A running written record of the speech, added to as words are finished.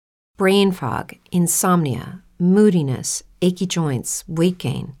brain fog, insomnia, moodiness, achy joints, weight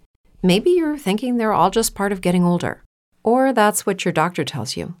gain. Maybe you're thinking they're all just part of getting older, or that's what your doctor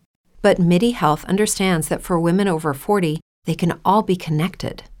tells you. But MIDI Health understands that for women over 40, they can all be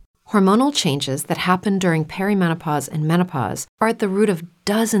connected. Hormonal changes that happen during perimenopause and menopause are at the root of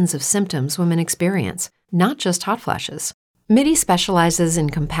dozens of symptoms women experience, not just hot flashes. MIDI specializes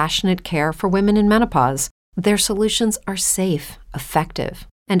in compassionate care for women in menopause. Their solutions are safe, effective,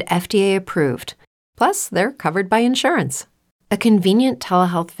 and FDA approved. Plus, they're covered by insurance. A convenient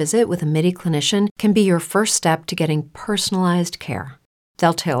telehealth visit with a MIDI clinician can be your first step to getting personalized care.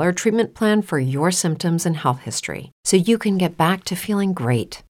 They'll tailor a treatment plan for your symptoms and health history, so you can get back to feeling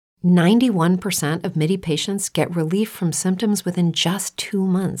great. 91% of MIDI patients get relief from symptoms within just 2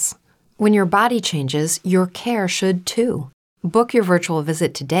 months. When your body changes, your care should too. Book your virtual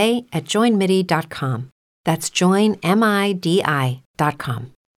visit today at joinmidi.com. That's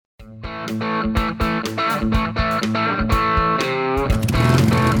joinmidi.com.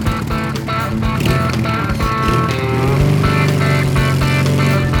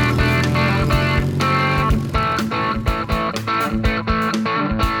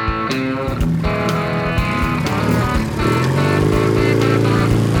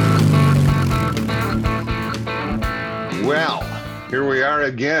 Well, here we are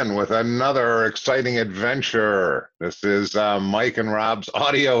again with another exciting adventure. This is Mike and Rob's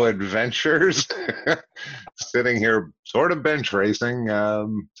audio adventures. Sitting here sort of bench racing.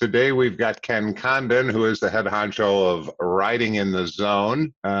 Today we've got Ken Condon, who is the head honcho of Riding in the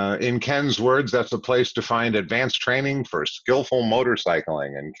Zone. In Ken's words, that's a place to find advanced training for skillful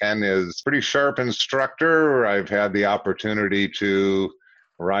motorcycling. And Ken is a pretty sharp instructor. I've had the opportunity to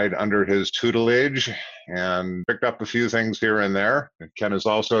ride under his tutelage and picked up a few things here and there. Ken is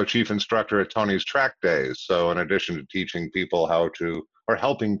also a chief instructor at Tony's Track Days. So in addition to teaching people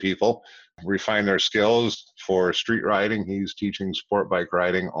helping people refine their skills for street riding, he's teaching sport bike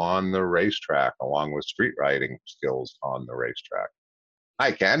riding on the racetrack along with street riding skills on the racetrack.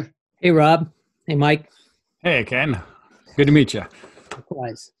 Hi, Ken. Hey, Rob. Hey, Mike. Hey, Ken. Good to meet you.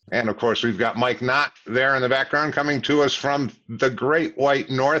 Likewise. And of course, we've got Mike Knott there in the background coming to us from the Great White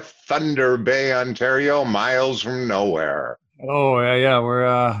North, Thunder Bay, Ontario, miles from nowhere. Oh, yeah.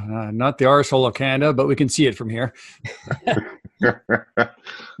 We're not the arsehole of Canada, but we can see it from here.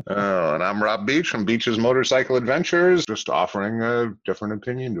 And I'm Rob Beach from Beach's Motorcycle Adventures, just offering a different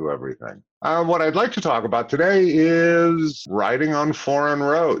opinion to everything. What I'd like to talk about today is riding on foreign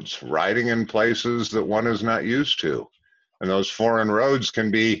roads, riding in places that one is not used to. And those foreign roads can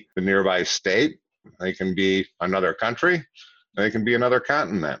be the nearby state, they can be another country, they can be another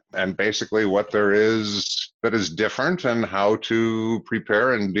continent. And basically what there is that is different and how to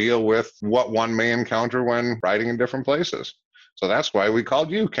prepare and deal with what one may encounter when riding in different places. So that's why we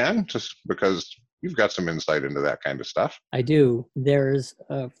called you, Ken, just because you've got some insight into that kind of stuff. I do. There's,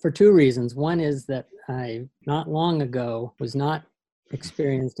 for two reasons. One is that I, not long ago, was not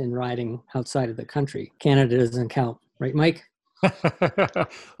experienced in riding outside of the country. Canada doesn't count. Right, Mike?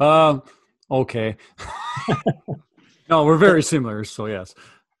 Okay. No, we're very similar, so yes.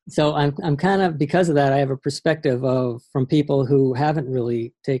 So I'm kind of, because of that, I have a perspective from people who haven't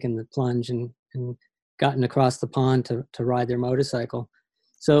really taken the plunge and gotten across the pond to ride their motorcycle.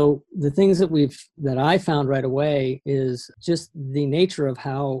 So the things that I found right away is just the nature of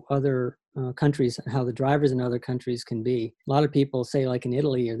how other countries, how the drivers in other countries can be. A lot of people say, like in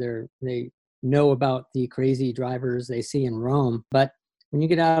Italy, they know about the crazy drivers they see in Rome. But when you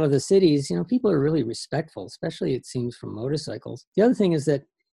get out of the cities, people are really respectful, especially it seems from motorcycles. The other thing is that,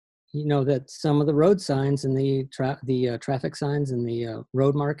 that some of the road signs and the traffic signs and the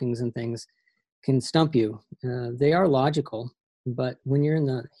road markings and things can stump you. They are logical, but when you're in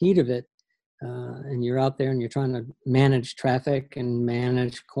the heat of it and you're out there and you're trying to manage traffic and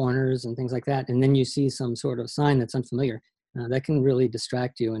manage corners and things like that, and then you see some sort of sign that's unfamiliar, that can really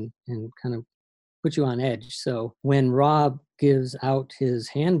distract you and kind of put you on edge. So when Rob gives out his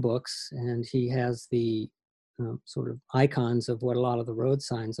handbooks and he has the sort of icons of what a lot of the road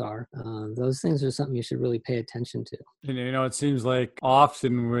signs are, those things are something you should really pay attention to. And, it seems like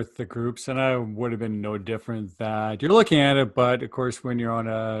often with the groups, and I would have been no different, that you're looking at it, but of course, when you're on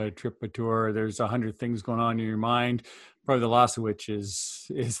a trip, a tour, there's 100 things going on in your mind. Probably the last of which is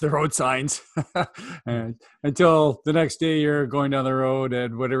the road signs. And until the next day you're going down the road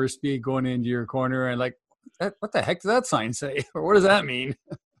at whatever speed going into your corner and like, what the heck does that sign say? Or what does that mean?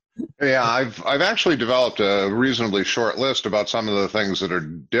 Yeah, I've actually developed a reasonably short list about some of the things that are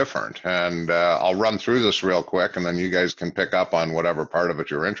different, and I'll run through this real quick, and then you guys can pick up on whatever part of it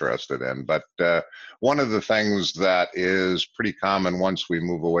you're interested in. But one of the things that is pretty common once we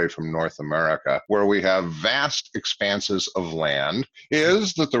move away from North America, where we have vast expanses of land,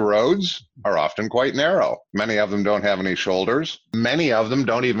 is that the roads are often quite narrow. Many of them don't have any shoulders. Many of them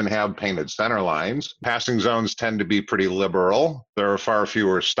don't even have painted center lines. Passing zones tend to be pretty liberal. There are far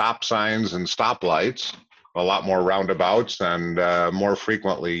fewer stop signs and stoplights, a lot more roundabouts, and more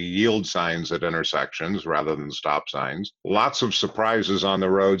frequently yield signs at intersections rather than stop signs. Lots of surprises on the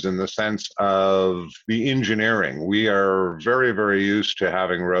roads in the sense of the engineering. We are very, very used to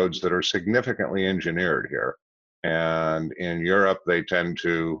having roads that are significantly engineered here. And in Europe, they tend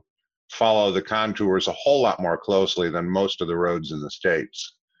to follow the contours a whole lot more closely than most of the roads in the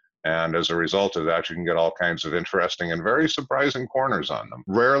States. And as a result of that, you can get all kinds of interesting and very surprising corners on them.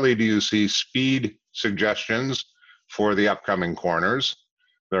 Rarely do you see speed suggestions for the upcoming corners.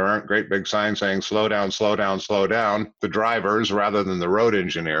 There aren't great big signs saying slow down, slow down, slow down. The drivers, rather than the road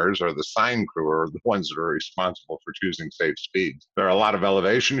engineers or the sign crew, are the ones that are responsible for choosing safe speeds. There are a lot of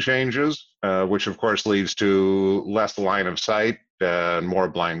elevation changes, which of course leads to less line of sight and more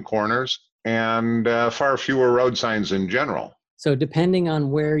blind corners, and far fewer road signs in general. So depending on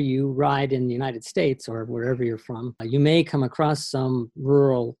where you ride in the United States or wherever you're from, you may come across some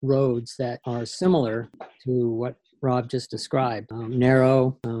rural roads that are similar to what Rob just described.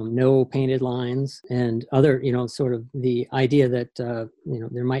 Narrow, no painted lines, and other, sort of the idea that,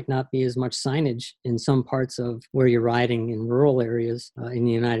 there might not be as much signage in some parts of where you're riding in rural areas in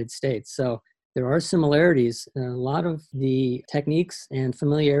the United States. So there are similarities. A lot of the techniques and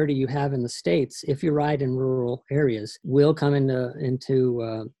familiarity you have in the States, if you ride in rural areas, will come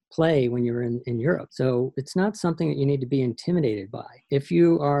into play when you're in Europe. So it's not something that you need to be intimidated by. If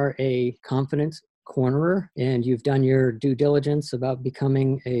you are a confident cornerer and you've done your due diligence about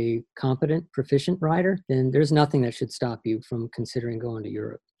becoming a competent, proficient rider, then there's nothing that should stop you from considering going to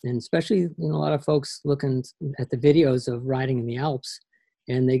Europe. And especially, a lot of folks looking at the videos of riding in the Alps,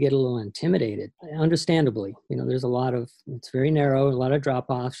 and they get a little intimidated, understandably. There's it's very narrow, a lot of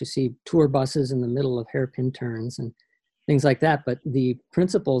drop-offs. You see tour buses in the middle of hairpin turns and things like that. But the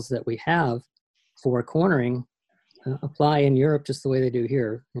principles that we have for cornering apply in Europe just the way they do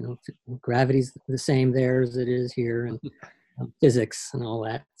here. Gravity's the same there as it is here, and physics and all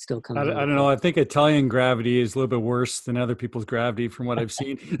that still comes I don't know. I think Italian gravity is a little bit worse than other people's gravity from what I've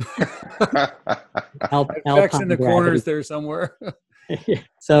seen. Effects in the corners there somewhere.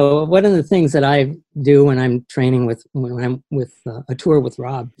 So one of the things that I do when I'm training when I'm with a tour with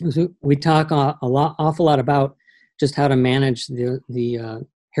Rob is we talk awful lot about just how to manage the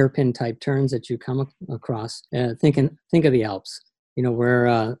hairpin type turns that you come across. Think of the Alps,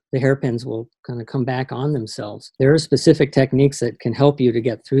 where the hairpins will kind of come back on themselves. There are specific techniques that can help you to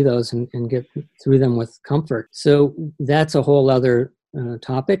get through those and get through them with comfort. So that's a whole other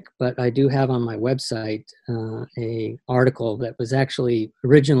topic, but I do have on my website a article that was actually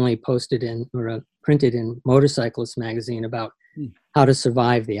originally printed in Motorcyclist magazine about how to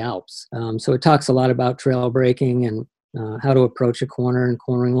survive the Alps. So it talks a lot about trail braking and how to approach a corner and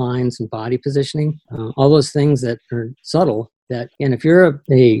cornering lines and body positioning, all those things that are subtle that, and if you're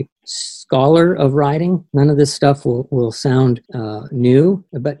a scholar of riding, none of this stuff will sound new,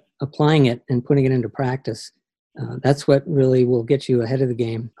 but applying it and putting it into practice, that's what really will get you ahead of the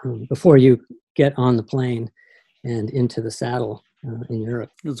game before you get on the plane and into the saddle in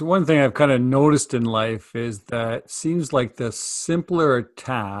Europe. It's one thing I've kind of noticed in life is that it seems like the simpler a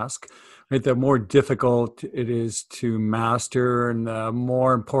task, right, the more difficult it is to master, and the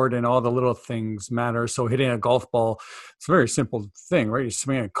more important all the little things matter. So hitting a golf ball, it's a very simple thing, right? You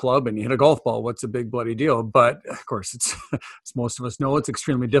swing a club and you hit a golf ball. What's a big bloody deal? But of course, it's as most of us know, it's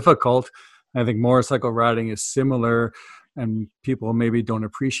extremely difficult. I think motorcycle riding is similar, and people maybe don't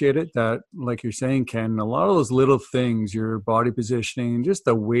appreciate it. That, like you're saying, Ken, a lot of those little things, your body positioning, just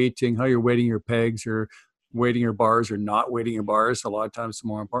the weighting, how you're weighting your pegs, or weighting your bars or not weighting your bars, a lot of times,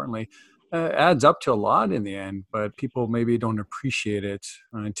 more importantly, adds up to a lot in the end. But people maybe don't appreciate it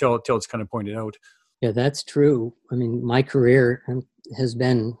until it's kind of pointed out. Yeah, that's true. I mean, my career has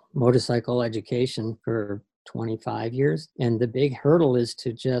been motorcycle education for 25 years. And the big hurdle is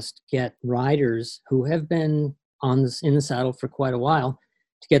to just get riders who have been in the saddle for quite a while,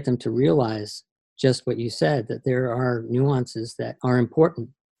 to get them to realize just what you said, that there are nuances that are important.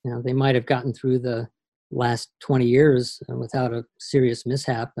 They might have gotten through the last 20 years without a serious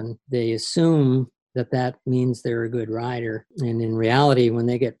mishap, and they assume that means they're a good rider. And in reality, when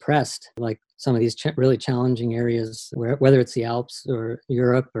they get pressed, like some of these really challenging areas, whether it's the Alps or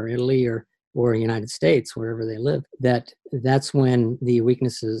Europe or Italy or United States, wherever they live, that's when the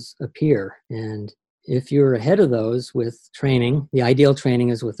weaknesses appear. And if you're ahead of those with training, the ideal training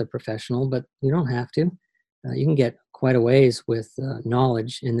is with a professional, but you don't have to. You can get quite a ways with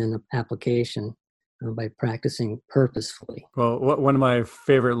knowledge and then the application by practicing purposefully. Well, one of my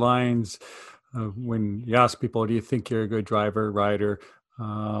favorite lines when you ask people, do you think you're a good driver, rider?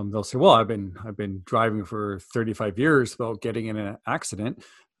 They'll say, well, I've been driving for 35 years without getting in an accident.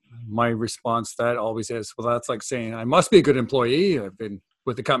 My response to that always is, well, that's like saying I must be a good employee. I've been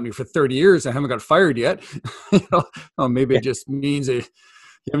with the company for 30 years. I haven't got fired yet. Maybe it just means you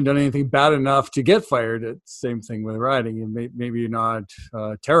haven't done anything bad enough to get fired. It's the same thing with riding. Maybe you're not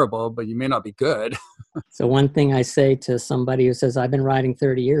terrible, but you may not be good. So one thing I say to somebody who says, I've been riding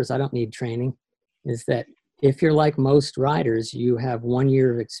 30 years, I don't need training, is that if you're like most riders, you have 1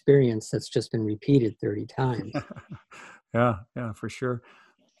 year of experience that's just been repeated 30 times. Yeah, for sure.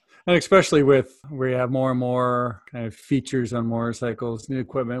 And especially with where you have more and more kind of features on motorcycles, new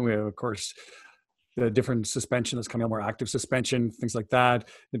equipment. We have, of course, the different suspension that's coming out, more active suspension, things like that.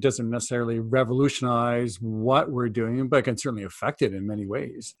 It doesn't necessarily revolutionize what we're doing, but it can certainly affect it in many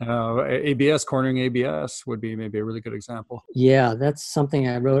ways. ABS, cornering ABS would be maybe a really good example. Yeah, that's something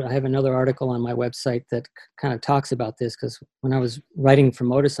I wrote. I have another article on my website that kind of talks about this, because when I was writing for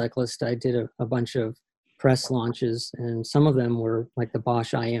Motorcyclist, I did a bunch of press launches, and some of them were like the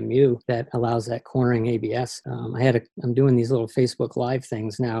Bosch IMU that allows that cornering ABS. I'm doing these little Facebook Live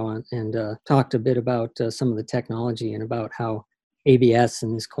things now and talked a bit about some of the technology and about how ABS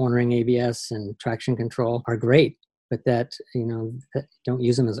and this cornering ABS and traction control are great, but that don't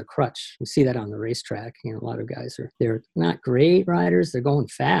use them as a crutch. We see that on the racetrack. A lot of guys they're not great riders. They're going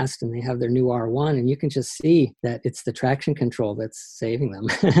fast and they have their new R1, and you can just see that it's the traction control that's saving them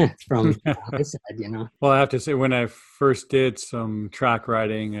from the high side. Well, I have to say, when I first did some track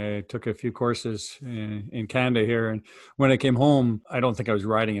riding, I took a few courses in Canada here, and when I came home, I don't think I was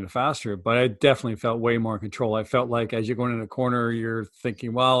riding it faster, but I definitely felt way more in control. I felt like as you're going in a corner, you're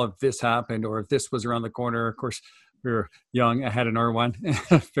thinking, well, if this happened or if this was around the corner, of course, we were young. I had an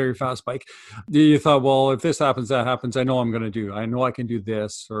R1, very fast bike. You thought, well, if this happens, that happens. I know I know I can do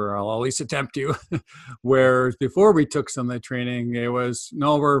this, or I'll at least attempt to. Whereas before we took some of the training, it was,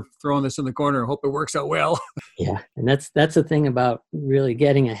 no, we're throwing this in the corner. Hope it works out well. Yeah. And that's the thing about really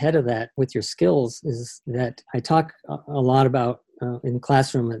getting ahead of that with your skills, is that I talk a lot about in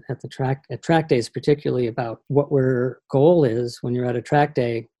classroom at track days, particularly about what our goal is when you're at a track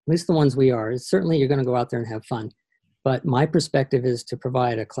day, at least the ones we are. Certainly you're going to go out there and have fun. But my perspective is to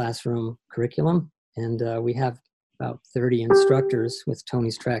provide a classroom curriculum, and we have about 30 instructors with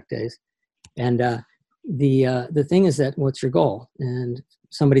Tony's Track Days. And the thing is that, what's your goal? And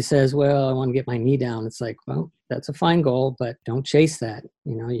somebody says, well, I want to get my knee down. It's like, well, that's a fine goal, but don't chase that.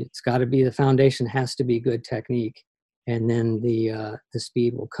 It's got to be, the foundation has to be good technique, and then the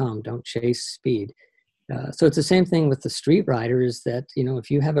speed will come. Don't chase speed. So it's the same thing with the street riders, that,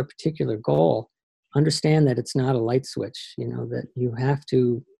 if you have a particular goal, understand that it's not a light switch, that you have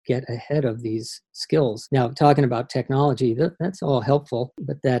to get ahead of these skills. Now, talking about technology, that's all helpful,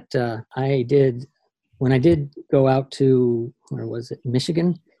 but that when I did go out to, where was it,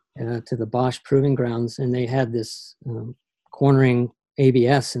 Michigan, to the Bosch Proving Grounds, and they had this cornering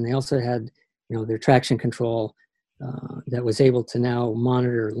ABS, and they also had, their traction control that was able to now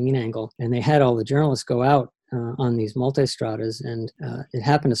monitor lean angle. And they had all the journalists go out on these multistradas, and it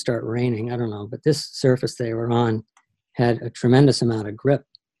happened to start raining. I don't know, but this surface they were on had a tremendous amount of grip.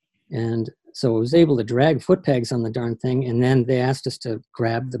 And so I was able to drag foot pegs on the darn thing. And then they asked us to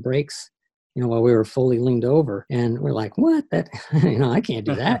grab the brakes, while we were fully leaned over. And we're like, what? That, I can't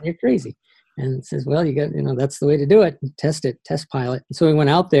do that. You're crazy. And it says, well, you got, that's the way to do it. Test it, test pilot. And so we went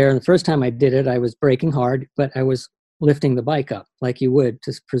out there, and the first time I did it, I was braking hard, but I was lifting the bike up like you would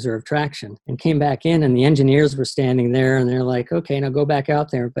to preserve traction, and came back in, and the engineers were standing there, and they're like, okay, now go back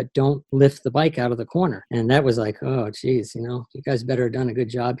out there, but don't lift the bike out of the corner. And that was like, oh geez, you guys better have done a good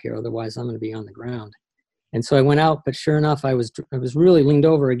job here, otherwise I'm going to be on the ground. And so I went out, but sure enough, I was really leaned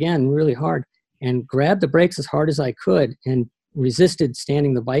over again really hard, and grabbed the brakes as hard as I could, and resisted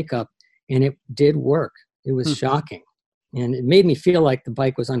standing the bike up, and it did work. It was shocking, and it made me feel like the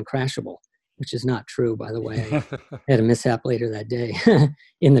bike was uncrashable, which is not true, by the way. I had a mishap later that day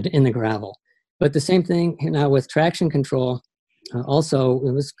in the gravel. But the same thing now with traction control. Also,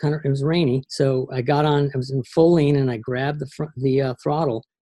 it was rainy, so I got on. I was in full lean, and I grabbed the throttle,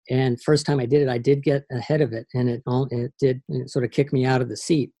 And first time I did it, I did get ahead of it, and it did sort of kick me out of the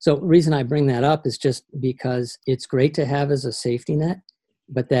seat. So the reason I bring that up is just because it's great to have as a safety net,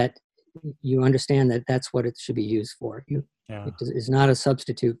 but that you understand that that's what it should be used for. It is not a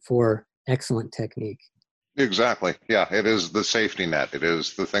substitute for excellent technique. Exactly. Yeah, it is the safety net. It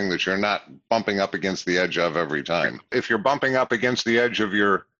is the thing that you're not bumping up against the edge of every time. If you're bumping up against the edge of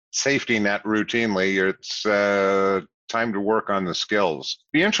your safety net routinely, it's time to work on the skills.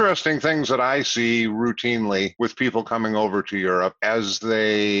 The interesting things that I see routinely with people coming over to Europe as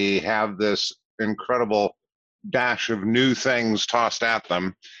they have this incredible dash of new things tossed at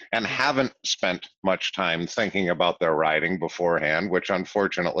them and haven't spent much time thinking about their riding beforehand, which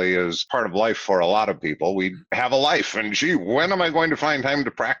unfortunately is part of life for a lot of people. We have a life, and gee, when am I going to find time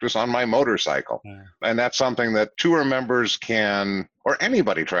to practice on my motorcycle? Yeah. And that's something that tour members can, or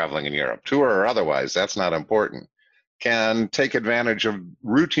anybody traveling in Europe, tour or otherwise, that's not important, can take advantage of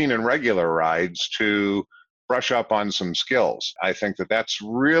routine and regular rides to brush up on some skills. I think that that's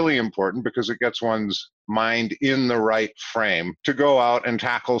really important because it gets one's mind in the right frame to go out and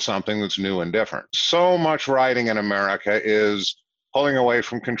tackle something that's new and different. So much riding in America is pulling away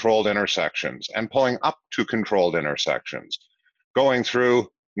from controlled intersections and pulling up to controlled intersections, going through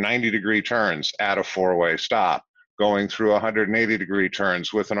 90-degree turns at a four-way stop, going through 180-degree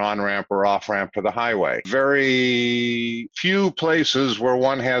turns with an on-ramp or off-ramp to the highway. Very few places where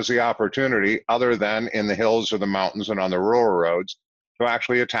one has the opportunity, other than in the hills or the mountains and on the rural roads, to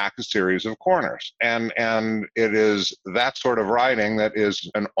actually attack a series of corners. And it is that sort of riding that is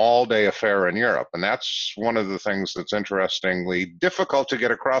an all-day affair in Europe. And that's one of the things that's interestingly difficult to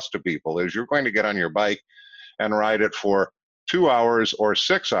get across to people, is you're going to get on your bike and ride it for 2 hours or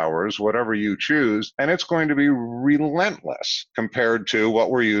 6 hours, whatever you choose, and it's going to be relentless compared to what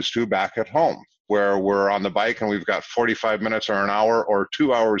we're used to back at home, where we're on the bike and we've got 45 minutes or an hour or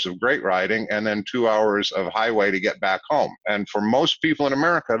 2 hours of great riding and then 2 hours of highway to get back home. And for most people in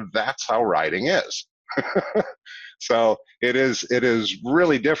America, that's how riding is. So it is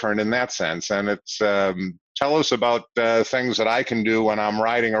really different in that sense. And it's tell us about things that I can do when I'm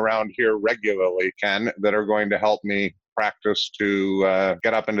riding around here regularly, Ken, that are going to help me practice to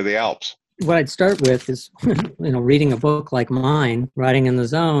get up into the Alps. What I'd start with is, reading a book like mine, Riding in the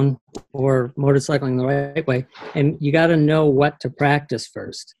Zone, or Motorcycling the Right Way. And you got to know what to practice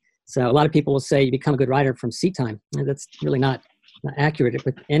first. So a lot of people will say you become a good rider from seat time. And that's really not accurate.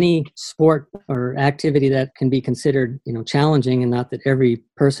 With any sport or activity that can be considered, challenging, and not that every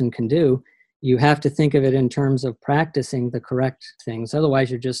person can do, you have to think of it in terms of practicing the correct things. Otherwise,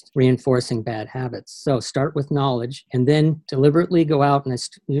 you're just reinforcing bad habits. So start with knowledge and then deliberately go out, and I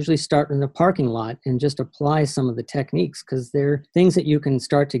usually start in the parking lot and just apply some of the techniques, because they're things that you can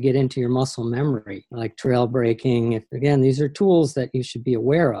start to get into your muscle memory, like trail braking. Again, these are tools that you should be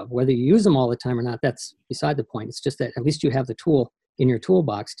aware of. Whether you use them all the time or not, that's beside the point. It's just that at least you have the tool in your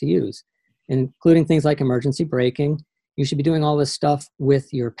toolbox to use, including things like emergency braking. You should be doing all this stuff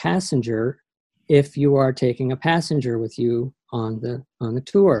with your passenger if you are taking a passenger with you on the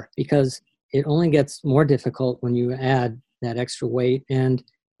tour, because it only gets more difficult when you add that extra weight and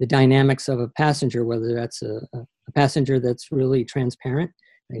the dynamics of a passenger, whether that's a passenger that's really transparent,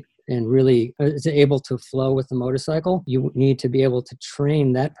 right, and really is able to flow with the motorcycle. You need to be able to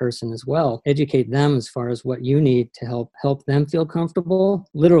train that person as well, educate them as far as what you need to help them feel comfortable,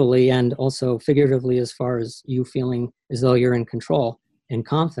 literally and also figuratively, as far as you feeling as though you're in control and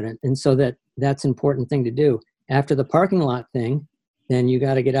confident. And so that's an important thing to do. After the parking lot thing, then you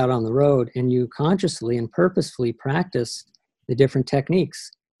got to get out on the road and you consciously and purposefully practice the different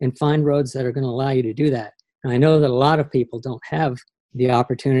techniques and find roads that are going to allow you to do that. And I know that a lot of people don't have the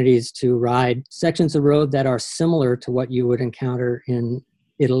opportunities to ride sections of road that are similar to what you would encounter in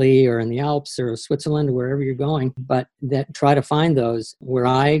Italy or in the Alps or Switzerland or wherever you're going, but that try to find those. Where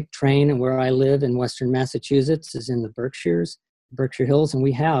I train and where I live in Western Massachusetts is in the Berkshire Hills, and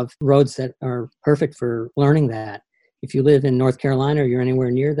we have roads that are perfect for learning that. If you live in North Carolina or you're anywhere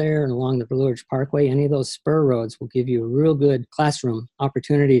near there and along the Blue Ridge Parkway, any of those spur roads will give you a real good classroom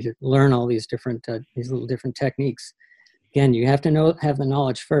opportunity to learn all these little different techniques. Again, you have to have the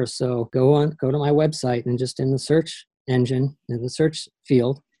knowledge first. So go to my website and just in the search engine, in the search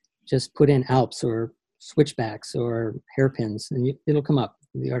field, just put in Alps or switchbacks or hairpins, and it'll come up.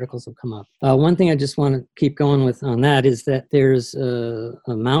 The articles will come up. One thing I just want to keep going with on that is that there's a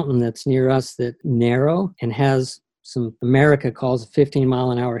mountain that's near us that's narrow and has America calls a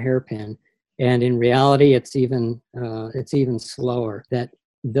 15-mile-an-hour hairpin, and in reality, it's even slower. That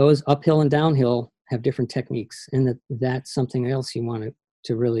those uphill and downhill have different techniques, and that's something else you want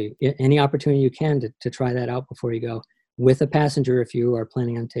to really, any opportunity you can to try that out before you go. with a passenger if you are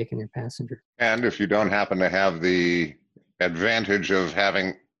planning on taking a passenger. And if you don't happen to have the advantage of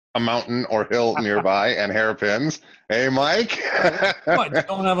having a mountain or hill nearby and hairpins, hey, Mike? What, you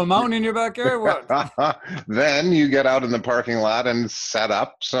don't have a mountain in your backyard? What? Then you get out in the parking lot and set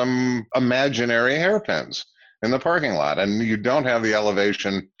up some imaginary hairpins in the parking lot. And you don't have the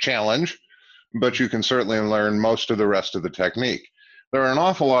elevation challenge, but you can certainly learn most of the rest of the technique. There are an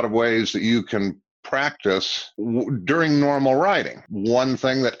awful lot of ways that you can practice during normal riding. One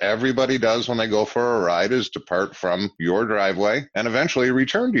thing that everybody does when they go for a ride is depart from your driveway and eventually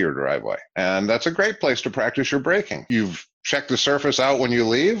return to your driveway. And that's a great place to practice your braking. You've checked the surface out when you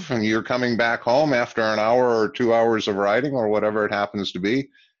leave and you're coming back home after an hour or 2 hours of riding or whatever it happens to be.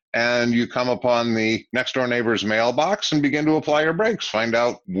 And you come upon the next door neighbor's mailbox and begin to apply your brakes, find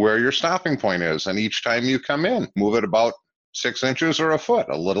out where your stopping point is. And each time you come in, move it about 6 inches or a foot,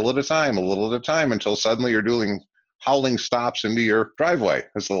 a little at a time, until suddenly you're doing howling stops into your driveway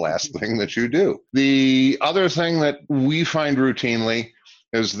is the last thing that you do. The other thing that we find routinely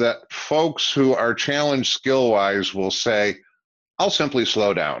is that folks who are challenged skill-wise will say, I'll simply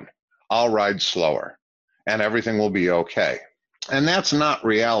slow down. I'll ride slower and everything will be okay. And that's not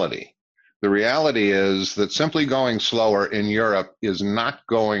reality. The reality is that simply going slower in Europe is not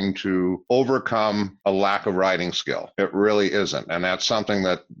going to overcome a lack of riding skill. It really isn't. And that's something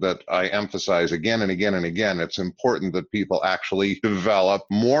that I emphasize again and again and again. It's important that people actually develop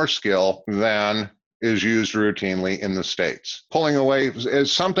more skill than is used routinely in the States. Pulling away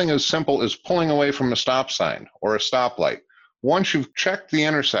is something as simple as pulling away from a stop sign or a stoplight. Once you've checked the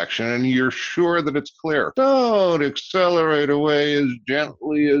intersection and you're sure that it's clear, don't accelerate away as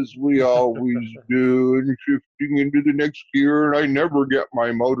gently as we always do and shifting into the next gear. And I never get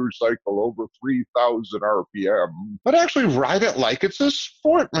my motorcycle over 3,000 RPM. But actually ride it like it's a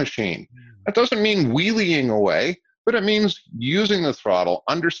sport machine. That doesn't mean wheeling away, but it means using the throttle,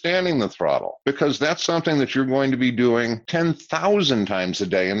 understanding the throttle, because that's something that you're going to be doing 10,000 times a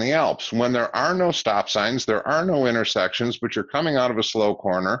day in the Alps. When there are no stop signs, there are no intersections, but you're coming out of a slow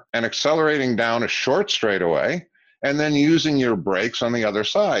corner and accelerating down a short straightaway, and then using your brakes on the other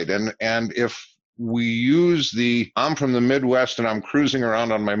side. And if we use the I'm from the Midwest and I'm cruising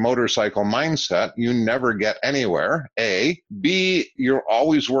around on my motorcycle mindset, you never get anywhere, A. B, you're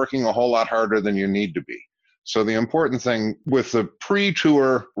always working a whole lot harder than you need to be. So the important thing with the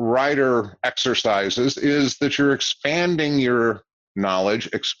pre-tour rider exercises is that you're expanding your knowledge,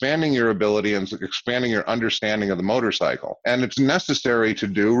 expanding your ability, and expanding your understanding of the motorcycle. And it's necessary to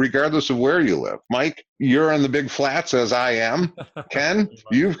do regardless of where you live. Mike, you're in the big flats as I am. Ken,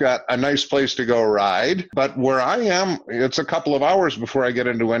 you've got a nice place to go ride. But where I am, it's a couple of hours before I get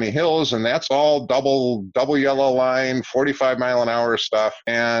into any hills, and that's all double yellow line, 45 mile an hour stuff.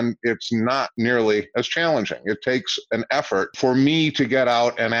 And it's not nearly as challenging. It takes an effort for me to get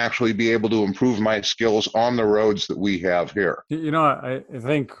out and actually be able to improve my skills on the roads that we have here. You know, I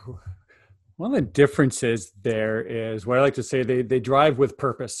think one of the differences there is what I like to say, they drive with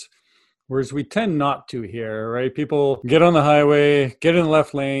purpose. Whereas we tend not to here, right? People get on the highway, get in the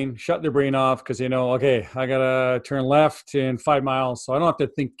left lane, shut their brain off because they know, okay, I got to turn left in 5 miles, so I don't have to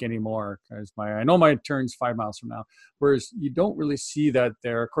think anymore because I know my turn's 5 miles from now. Whereas you don't really see that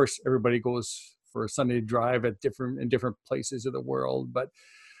there. Of course, everybody goes for a Sunday drive in different places of the world, but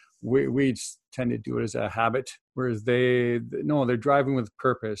we tend to do it as a habit, whereas they're driving with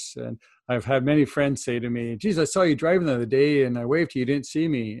purpose. And I've had many friends say to me, geez, I saw you driving the other day and I waved to you, you didn't see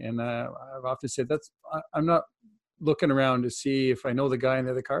me. And I've often said, I'm not looking around to see if I know the guy in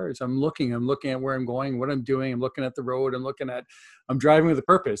the other cars. I'm looking at where I'm going, what I'm doing. I'm looking at the road. I'm driving with a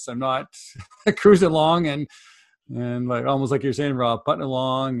purpose. I'm not cruising along and like almost like you're saying, Rob, putting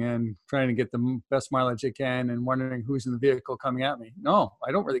along and trying to get the best mileage I can and wondering who's in the vehicle coming at me. No,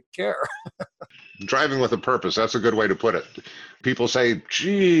 I don't really care. Driving with a purpose, that's a good way to put it. People say,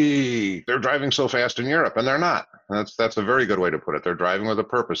 gee, they're driving so fast in Europe, and they're not. That's a very good way to put it. They're driving with a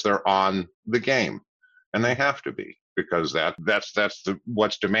purpose. They're on the game, and they have to be, because that's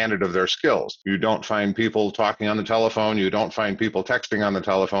what's demanded of their skills. You don't find people talking on the telephone. You don't find people texting on the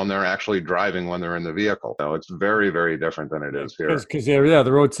telephone. They're actually driving when they're in the vehicle. So it's very, very different than it is here. Because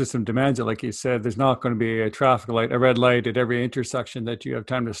the road system demands it. Like you said, there's not going to be a traffic light, a red light at every intersection that you have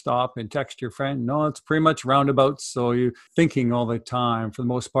time to stop and text your friend. No, it's pretty much roundabouts. So you're thinking all the time. For the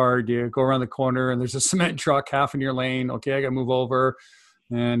most part, you go around the corner and there's a cement truck half in your lane. Okay, I got to move over.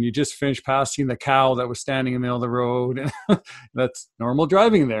 And you just finished passing the cow that was standing in the middle of the road. That's normal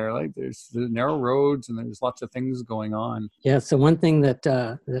driving there. Like there's the narrow roads and there's lots of things going on. Yeah. So one thing that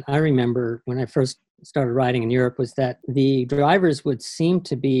I remember when I first started riding in Europe was that the drivers would seem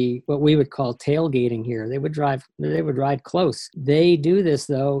to be what we would call tailgating here. They would ride close. They do this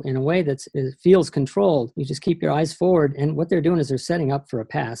though in a way that feels controlled. You just keep your eyes forward, and what they're doing is they're setting up for a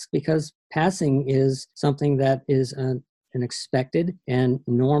pass, because passing is something that is an expected and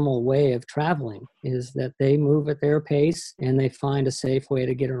normal way of traveling, is that they move at their pace and they find a safe way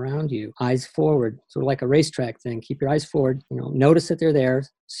to get around you. Eyes forward, sort of like a racetrack thing. Keep your eyes forward, notice that they're there,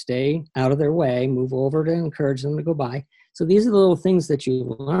 stay out of their way, move over to encourage them to go by. So these are the little things that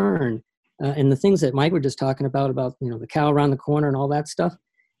you learn. And the things that Mike were just talking about the cow around the corner and all that stuff,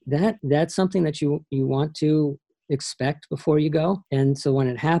 that's something that you want to expect before you go. And so when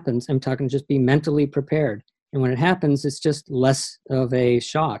it happens, I'm talking just be mentally prepared. And when it happens, it's just less of a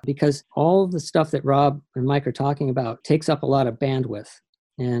shock, because all of the stuff that Rob and Mike are talking about takes up a lot of bandwidth.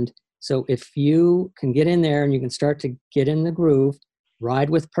 And so if you can get in there and you can start to get in the groove, ride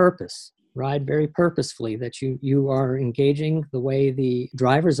with purpose, ride very purposefully, that you are engaging the way the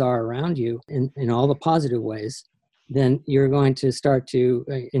drivers are around you in all the positive ways, then you're going to start to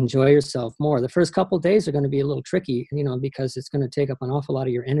enjoy yourself more. The first couple of days are going to be a little tricky, because it's going to take up an awful lot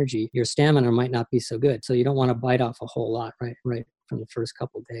of your energy. Your stamina might not be so good, so you don't want to bite off a whole lot right from the first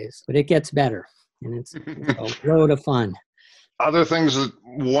couple of days. But it gets better, and it's a load of fun. Other things that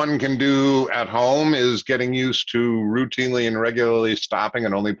one can do at home is getting used to routinely and regularly stopping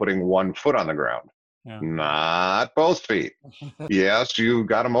and only putting one foot on the ground. Yeah. Not both feet. Yes, you've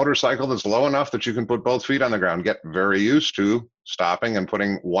got a motorcycle that's low enough that you can put both feet on the ground. Get very used to stopping and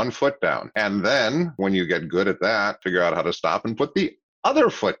putting one foot down. And then when you get good at that, figure out how to stop and put the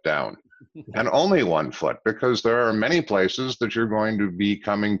other foot down. And only one foot, because there are many places that you're going to be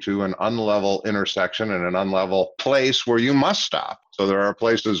coming to an unlevel intersection and an unlevel place where you must stop. So there are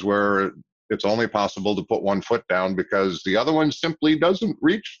places where it's only possible to put one foot down because the other one simply doesn't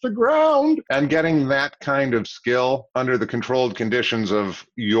reach the ground. And getting that kind of skill under the controlled conditions of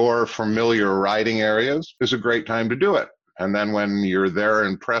your familiar riding areas is a great time to do it. And then when you're there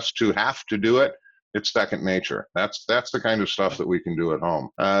and pressed to have to do it, it's second nature. That's the kind of stuff that we can do at home.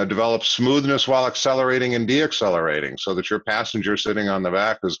 Develop smoothness while accelerating and deaccelerating, so that your passenger sitting on the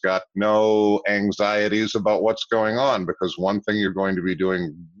back has got no anxieties about what's going on, because one thing you're going to be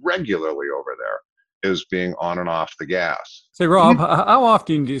doing regularly over there is being on and off the gas. Say, Rob, how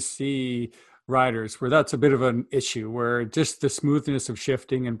often do you see riders where that's a bit of an issue, where just the smoothness of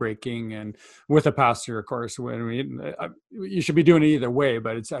shifting and braking, and with a passenger, of course, you should be doing it either way,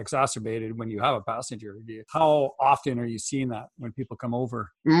 but it's exacerbated when you have a passenger. How often are you seeing that when people come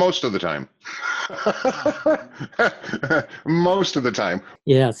over? Most of the time. Most of the time.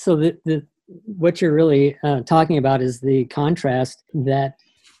 Yeah. So what you're really talking about is the contrast that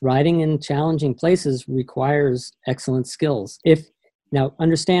riding in challenging places requires excellent skills. Now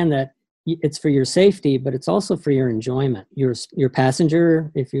understand that it's for your safety, but it's also for your enjoyment. Your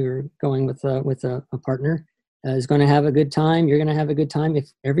passenger, if you're going with a partner, is going to have a good time. You're going to have a good time.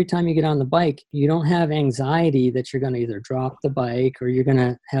 If every time you get on the bike, you don't have anxiety that you're going to either drop the bike or you're going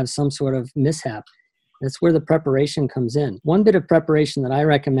to have some sort of mishap. That's where the preparation comes in. One bit of preparation that I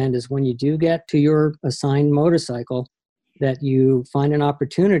recommend is when you do get to your assigned motorcycle, that you find an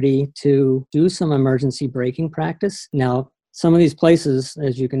opportunity to do some emergency braking practice. Now, some of these places,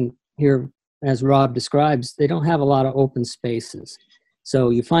 as you can here, as Rob describes, they don't have a lot of open spaces.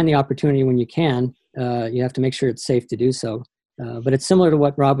 So you find the opportunity when you can. You have to make sure it's safe to do so. But it's similar to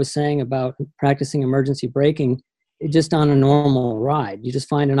what Rob was saying about practicing emergency braking, just on a normal ride. You just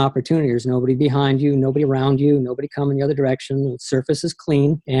find an opportunity. There's nobody behind you, nobody around you, nobody coming the other direction. The surface is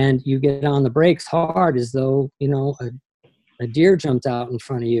clean, and you get on the brakes hard as though, a deer jumped out in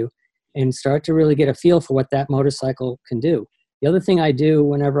front of you, and start to really get a feel for what that motorcycle can do. The other thing I do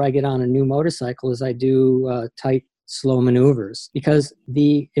whenever I get on a new motorcycle is I do tight, slow maneuvers, because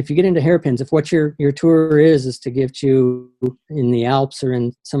if you get into hairpins, if what your tour is to get you in the Alps or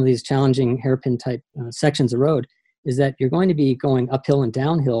in some of these challenging hairpin type sections of road, is that you're going to be going uphill and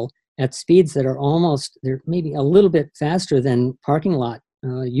downhill at speeds that are they're maybe a little bit faster than parking lot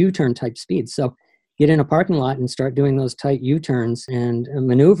U-turn type speeds. So get in a parking lot and start doing those tight U-turns and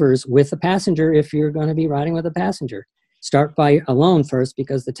maneuvers with a passenger if you're going to be riding with a passenger. Start by alone first,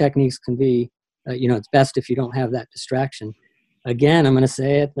 because the techniques can be, it's best if you don't have that distraction. Again, I'm going to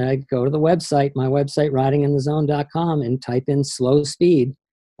say it. I go to the website, my website, ridinginthezone.com, and type in slow speed.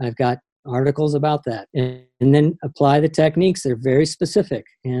 I've got articles about that. And then apply the techniques. They're very specific,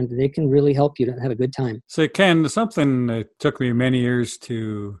 and they can really help you to have a good time. So, Ken, something that took me many years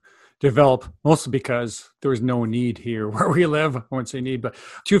to develop, mostly because there was no need here where we live. I won't say need, but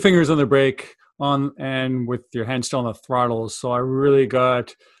 2 fingers on the brake, and with your hand still on the throttle. So I really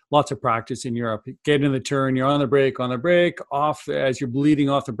got lots of practice in Europe. Get in the turn, you're on the brake, off as you're bleeding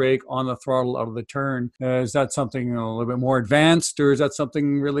off the brake, on the throttle out of the turn. Is that something a little bit more advanced, or is that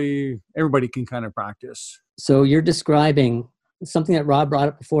something really everybody can kind of practice? So you're describing something that Rob brought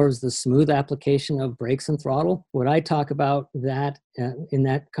up before, was the smooth application of brakes and throttle. What I talk about that in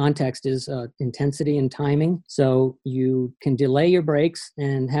that context is intensity and timing. So you can delay your brakes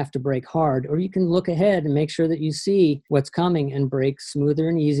and have to brake hard, or you can look ahead and make sure that you see what's coming and brake smoother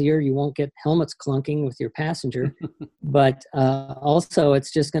and easier. You won't get helmets clunking with your passenger, but also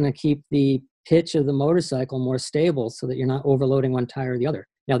it's just going to keep the pitch of the motorcycle more stable so that you're not overloading one tire or the other.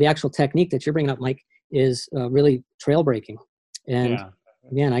 Now, the actual technique that you're bringing up, Mike, is really trail braking. And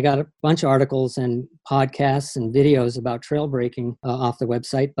again, I got a bunch of articles and podcasts and videos about trail braking off the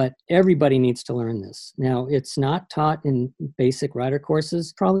website, but everybody needs to learn this. Now, it's not taught in basic rider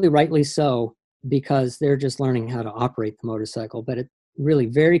courses, probably rightly so, because they're just learning how to operate the motorcycle. But it really,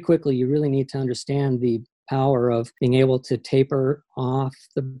 very quickly, you really need to understand the power of being able to taper off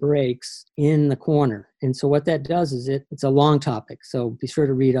the brakes in the corner. And so what that does is it's a long topic, so be sure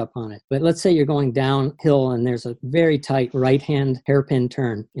to read up on it. But let's say you're going downhill and there's a very tight right-hand hairpin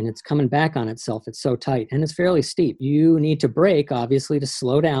turn and it's coming back on itself. It's so tight and it's fairly steep. You need to brake, obviously, to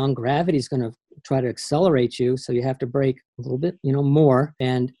slow down. Gravity's going to try to accelerate you, so you have to brake a little bit, more.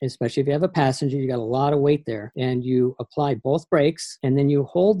 And especially if you have a passenger, you got a lot of weight there. And you apply both brakes, and then you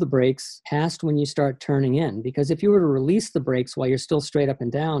hold the brakes past when you start turning in. Because if you were to release the brakes while you're still straight up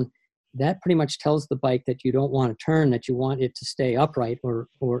and down, that pretty much tells the bike that you don't want to turn, that you want it to stay upright, or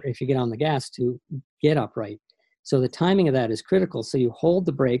if you get on the gas, to get upright. So the timing of that is critical. So you hold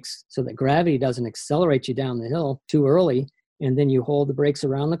the brakes so that gravity doesn't accelerate you down the hill too early. And then you hold the brakes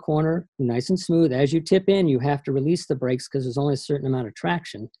around the corner, nice and smooth. As you tip in, you have to release the brakes because there's only a certain amount of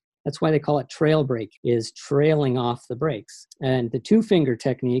traction. That's why they call it trail brake, is trailing off the brakes. And the two-finger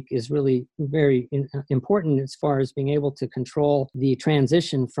technique is really very important as far as being able to control the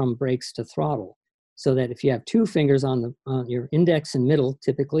transition from brakes to throttle. So that if you have two fingers on your index and middle,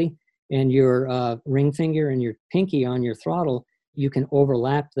 typically, and your ring finger and your pinky on your throttle, you can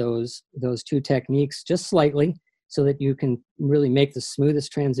overlap those two techniques just slightly, so that you can really make the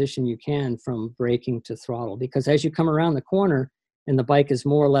smoothest transition you can from braking to throttle. Because as you come around the corner and the bike is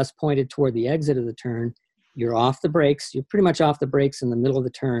more or less pointed toward the exit of the turn, you're off the brakes. You're pretty much off the brakes in the middle of the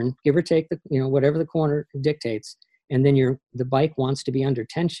turn, give or take whatever the corner dictates. And then the bike wants to be under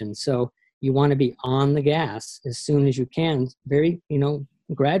tension. So you want to be on the gas as soon as you can, very,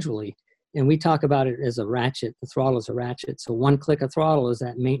 gradually. And we talk about it as a ratchet. The throttle is a ratchet. So one click of throttle is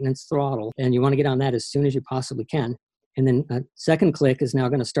that maintenance throttle. And you want to get on that as soon as you possibly can. And then a second click is now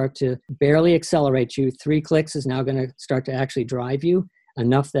going to start to barely accelerate you. 3 clicks is now going to start to actually drive you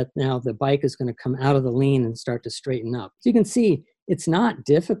enough that now the bike is going to come out of the lean and start to straighten up. So you can see it's not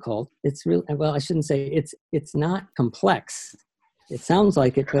difficult. It's really, well, I shouldn't say it's not complex. It sounds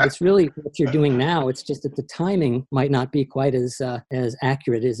like it, but it's really what you're doing now. It's just that the timing might not be quite as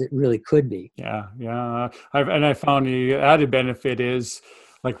accurate as it really could be. Yeah. I found the added benefit is,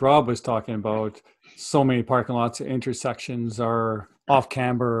 like Rob was talking about, so many parking lots, intersections are off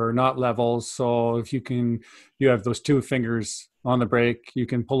camber or not level. So if you have those two fingers on the brake, you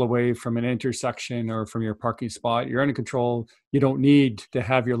can pull away from an intersection or from your parking spot. You're under control. You don't need to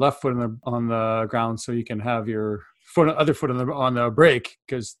have your left foot on the ground, so you can have your other foot on the brake,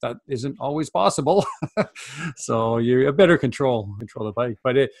 because that isn't always possible. So you have better control the bike.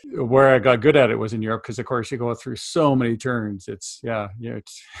 But where I got good at it was in Europe, because of course you go through so many turns. It's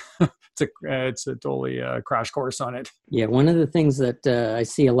it's a totally crash course on it. Yeah, one of the things that I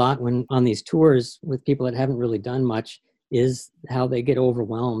see a lot when on these tours with people that haven't really done much is how they get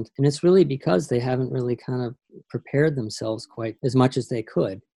overwhelmed. And it's really because they haven't really kind of prepared themselves quite as much as they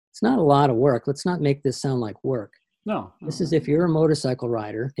could. It's not a lot of work. Let's not make this sound like work. No. This is, if you're a motorcycle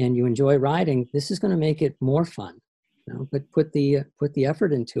rider and you enjoy riding, this is going to make it more fun. But put the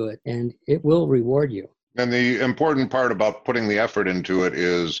effort into it, and it will reward you. And the important part about putting the effort into it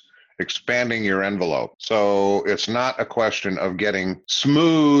is expanding your envelope. So it's not a question of getting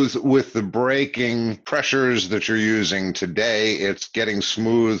smooth with the braking pressures that you're using today. It's getting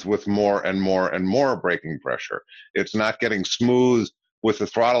smooth with more and more and more braking pressure. It's not getting smooth with the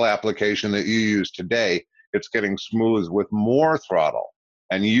throttle application that you use today. It's getting smooth with more throttle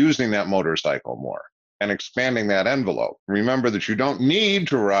and using that motorcycle more and expanding that envelope. Remember that you don't need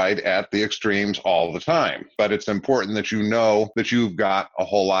to ride at the extremes all the time, but it's important that you know that you've got a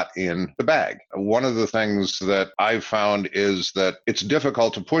whole lot in the bag. One of the things that I've found is that it's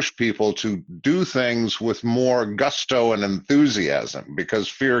difficult to push people to do things with more gusto and enthusiasm because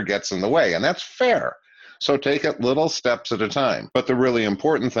fear gets in the way, and that's fair. So take it little steps at a time. But the really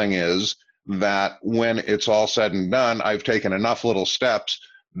important thing is that when it's all said and done, I've taken enough little steps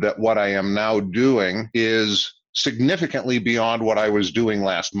that what I am now doing is significantly beyond what I was doing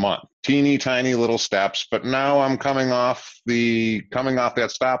last month. Teeny tiny little steps, but now I'm coming off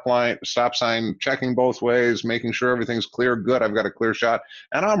that stop sign, checking both ways, making sure everything's clear. Good, I've got a clear shot,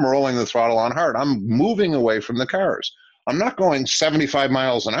 and I'm rolling the throttle on hard. I'm moving away from the cars. I'm not going 75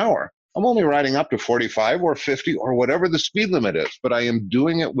 miles an hour. I'm only riding up to 45 or 50 or whatever the speed limit is, but I am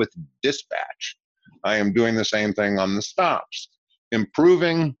doing it with dispatch. I am doing the same thing on the stops,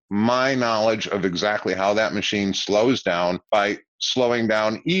 improving my knowledge of exactly how that machine slows down by slowing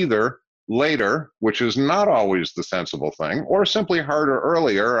down either later, which is not always the sensible thing, or simply harder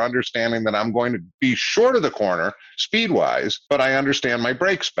earlier, understanding that I'm going to be short of the corner speed-wise, but I understand my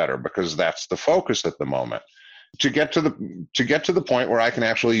brakes better because that's the focus at the moment. To get to the point where I can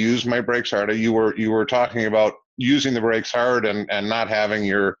actually use my brakes harder, you were talking about using the brakes hard and not having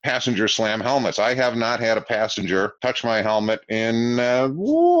your passenger slam helmets. I have not had a passenger touch my helmet in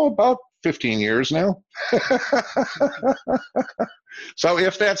about 15 years now. So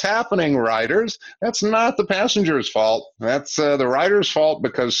if that's happening, riders, that's not the passenger's fault. That's the rider's fault,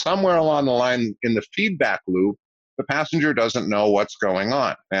 because somewhere along the line in the feedback loop, the passenger doesn't know what's going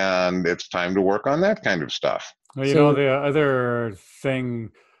on. And it's time to work on that kind of stuff. Well, the other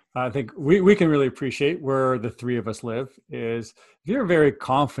thing I think we can really appreciate where the three of us live is if you're very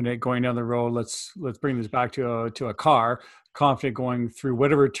confident going down the road, let's bring this back to a car, confident going through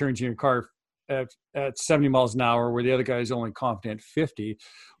whatever turns in your car at 70 miles an hour, where the other guy is only confident 50.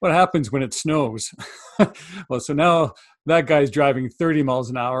 What happens when it snows? Well, so now that guy's driving 30 miles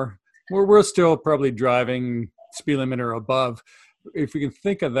an hour. We're still probably driving speed limit or above. If we can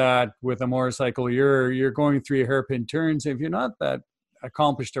think of that with a motorcycle, you're going through hairpin turns. If you're not that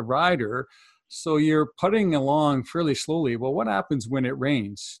accomplished a rider, so you're putting along fairly slowly. Well, what happens when it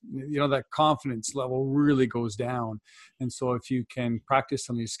rains? That confidence level really goes down. And so if you can practice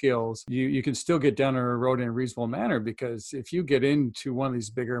some of these skills, you can still get down a road in a reasonable manner, because if you get into one of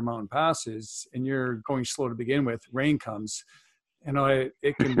these bigger mountain passes and you're going slow to begin with, rain comes,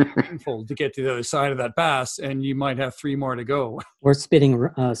 it can be painful to get to the other side of that pass, and you might have 3 more to go. Or spitting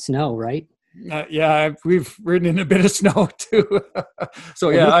snow, right? Yeah, we've ridden in a bit of snow too.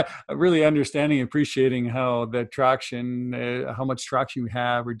 So yeah, I really understanding and appreciating how the traction, how much traction we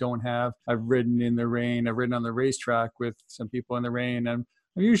have or don't have. I've ridden in the rain. I've ridden on the racetrack with some people in the rain, and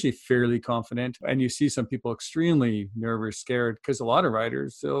I'm usually fairly confident. And you see some people extremely nervous, scared, because a lot of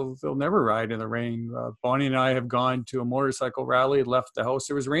riders, they'll never ride in the rain. Bonnie and I have gone to a motorcycle rally, left the house,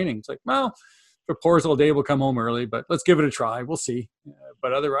 it was raining. It's like, well, if it pours all day, we'll come home early, but let's give it a try. We'll see.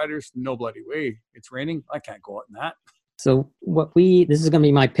 But other riders, no bloody way. It's raining. I can't go out in that. So this is going to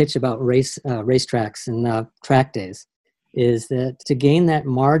be my pitch about racetracks and track days, is that to gain that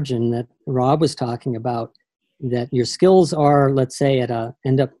margin that Rob was talking about, that your skills are, let's say,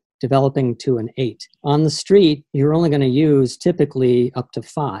 end up developing to an 8. On the street, you're only going to use typically up to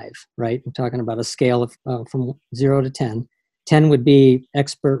 5, right? I'm talking about a scale of from 0 to 10. 10 would be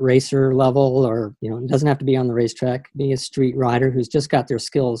expert racer level, or, it doesn't have to be on the racetrack, be a street rider who's just got their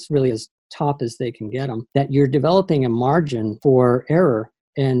skills really as top as they can get them. That you're developing a margin for error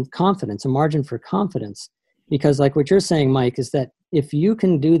and confidence, a margin for confidence. Because like what you're saying, Mike, is that if you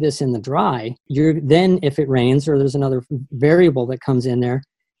can do this in the dry, then if it rains or there's another variable that comes in there,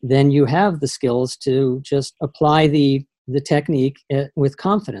 then you have the skills to just apply the technique with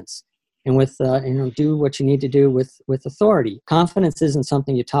confidence and with do what you need to do with authority. Confidence isn't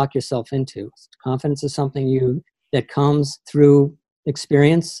something you talk yourself into. Confidence is something that comes through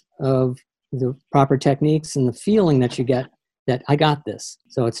experience of the proper techniques and the feeling that you get that I got this.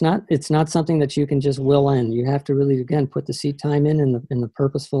 So it's not something that you can just will in. You have to really, again, put the seat time in the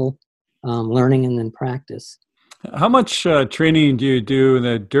purposeful learning and then practice. How much training do you do in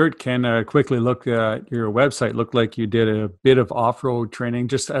the dirt? Can quickly look at your website. Looked like you did a bit of off-road training,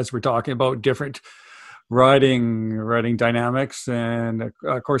 just as we're talking about different riding dynamics. And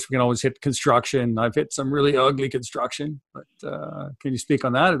of course, we can always hit construction. I've hit some really ugly construction, but can you speak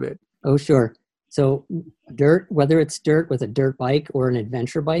on that a bit? Oh, sure. So dirt, whether it's dirt with a dirt bike or an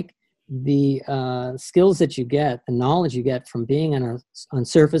adventure bike, the skills that you get, the knowledge you get from being on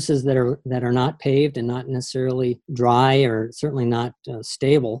surfaces that are not paved and not necessarily dry or certainly not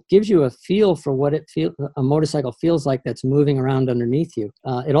stable, gives you a feel for what a motorcycle feels like that's moving around underneath you.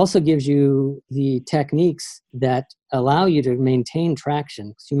 It also gives you the techniques that allow you to maintain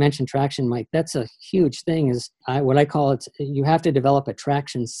traction. So you mentioned traction, Mike. That's a huge thing. What I call it, you have to develop a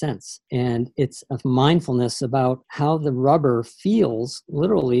traction sense, and it's a mindfulness about how the rubber feels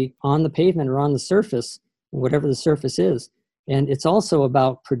literally on the pavement or on the surface whatever the surface is. And it's also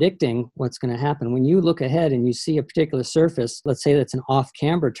about predicting what's going to happen. When you look ahead and you see a particular surface, let's say that's an off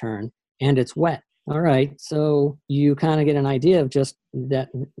camber turn and it's wet. All right, so you kind of get an idea of just that.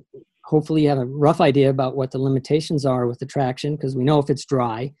 Hopefully you have a rough idea about what the limitations are with the traction, because we know if it's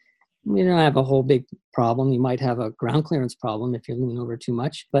dry, you don't have a whole big problem. You might have a ground clearance problem if you lean over too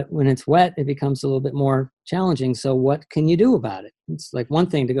much. But when it's wet, it becomes a little bit more challenging. So what can you do about it? It's like one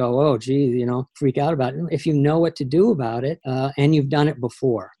thing to go, oh, gee, freak out about it. If you know what to do about it and you've done it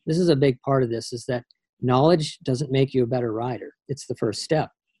before. This is a big part of this, is that knowledge doesn't make you a better rider. It's the first step.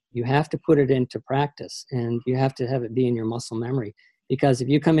 You have to put it into practice, and you have to have it be in your muscle memory. Because if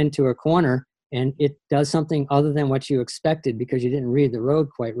you come into a corner and it does something other than what you expected because you didn't read the road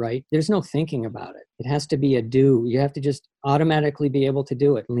quite right, there's no thinking about it. It has to be a do. You have to just automatically be able to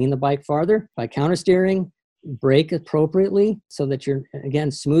do it. Lean the bike farther by countersteering, brake appropriately so that you're, again,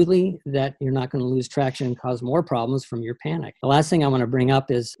 smoothly, that you're not going to lose traction and cause more problems from your panic. The last thing I want to bring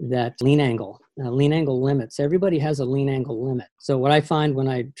up is that lean angle limits. Everybody has a lean angle limit. So what I find when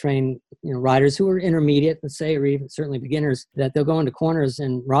I train riders who are intermediate, let's say, or even certainly beginners, that they'll go into corners,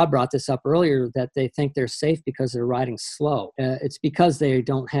 and Rob brought this up earlier, that they think they're safe because they're riding slow. It's because they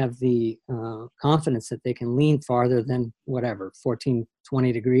don't have the confidence that they can lean farther than 14,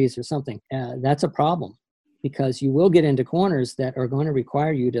 20 degrees or something. That's a problem, because you will get into corners that are going to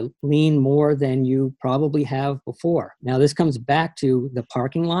require you to lean more than you probably have before. Now, this comes back to the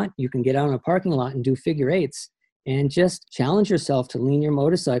parking lot. You can get out in a parking lot and do figure eights and just challenge yourself to lean your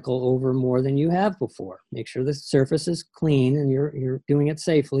motorcycle over more than you have before. Make sure the surface is clean and you're doing it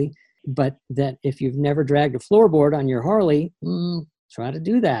safely. But that if you've never dragged a floorboard on your Harley, try to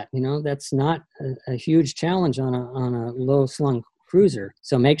do that. That's not a huge challenge on a low slung cruiser.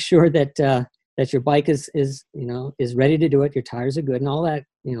 So make sure that your bike is ready to do it. Your tires are good and all that,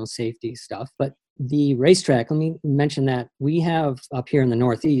 safety stuff. But the racetrack, let me mention that we have up here in the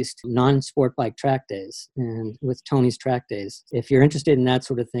Northeast non-sport bike track days, and with Tony's Track Days. If you're interested in that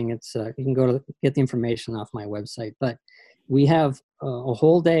sort of thing, it's you can go to get the information off my website. But we have a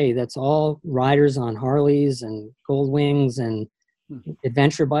whole day that's all riders on Harleys and Gold Wings and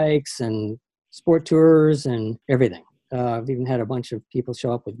adventure bikes and sport tours and everything. I've even had a bunch of people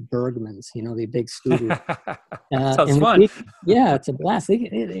show up with Bergmans, the big scooters. Sounds fun. Yeah, it's a blast.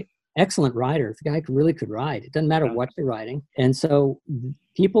 Excellent rider. The guy really could ride. It doesn't matter what you're riding. And so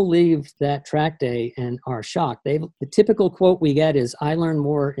people leave that track day and are shocked. The typical quote we get is, I learned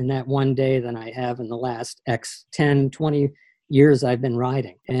more in that one day than I have in the last X 10, 20 years I've been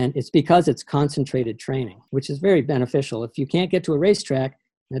riding. And it's because it's concentrated training, which is very beneficial. If you can't get to a racetrack,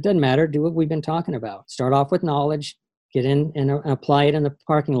 it doesn't matter. Do what we've been talking about. Start off with knowledge. Get in and apply it in the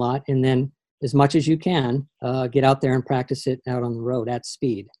parking lot, and then as much as you can, get out there and practice it out on the road at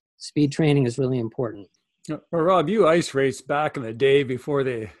speed. Speed training is really important. Well, Rob, you ice raced back in the day before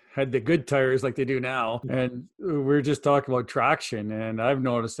they had the good tires like they do now. And we're just talking about traction. And I've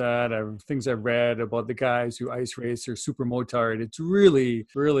noticed that things I've read about the guys who ice race or super motard. It's really,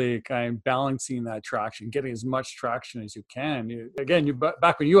 really kind of balancing that traction, getting as much traction as you can.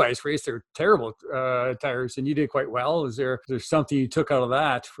 Back when you ice raced, they're terrible tires, and you did quite well. Is there something you took out of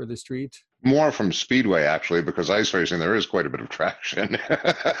that for the street? More from Speedway, actually, because ice racing, there is quite a bit of traction.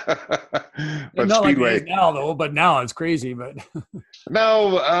 But not Speedway, like it is now, though, but now it's crazy. But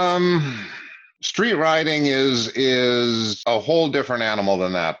no, street riding is a whole different animal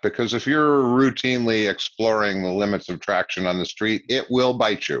than that, because if you're routinely exploring the limits of traction on the street, it will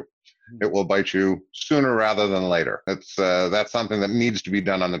bite you. It will bite you sooner rather than later. That's something that needs to be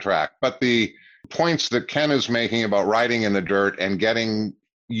done on the track. But the points that Ken is making about riding in the dirt and getting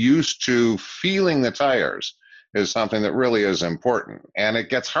used to feeling the tires is something that really is important. And it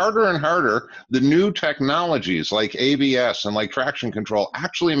gets harder and harder. The new technologies like ABS and like traction control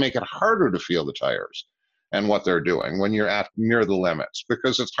actually make it harder to feel the tires and what they're doing when you're at near the limits,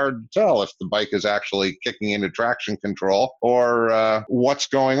 because it's hard to tell if the bike is actually kicking into traction control or what's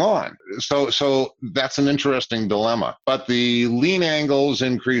going on. So that's an interesting dilemma. But the lean angles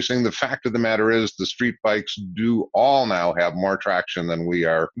increasing, the fact of the matter is the street bikes do all now have more traction than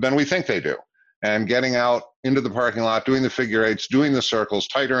we think they do. And getting out into the parking lot, doing the figure eights, doing the circles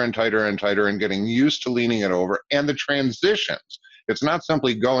tighter and tighter and tighter, and getting used to leaning it over, and the transitions. It's not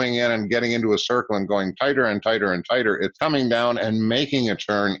simply going in and getting into a circle and going tighter and tighter and tighter. It's coming down and making a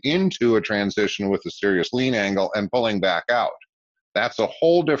turn into a transition with a serious lean angle and pulling back out. That's a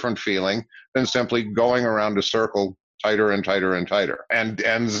whole different feeling than simply going around a circle tighter and tighter and tighter. And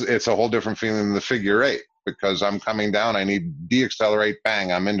it's a whole different feeling than the figure eight, because I'm coming down, I need deaccelerate,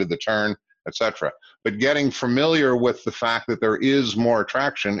 bang, I'm into the turn, etc. But getting familiar with the fact that there is more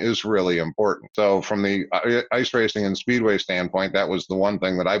traction is really important. So from the ice racing and speedway standpoint, that was the one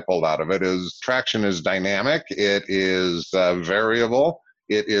thing that I pulled out of it is traction is dynamic. It is variable.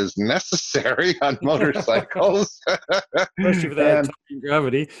 It is necessary on motorcycles. Especially for that touching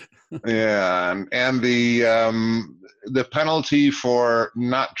gravity. Yeah, and the penalty for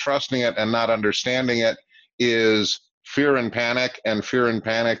not trusting it and not understanding it is fear and panic, and fear and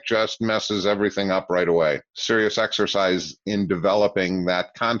panic just messes everything up right away. Serious exercise in developing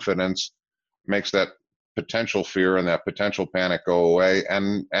that confidence makes that potential fear and that potential panic go away,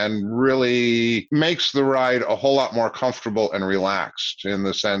 and really makes the ride a whole lot more comfortable and relaxed in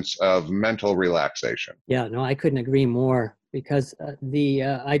the sense of mental relaxation. Yeah, no, I couldn't agree more, because the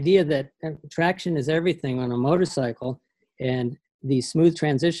idea that traction is everything on a motorcycle, and the smooth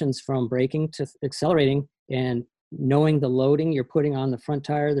transitions from braking to accelerating, and knowing the loading you're putting on the front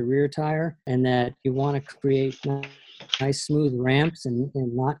tire, the rear tire, and that you want to create nice smooth ramps and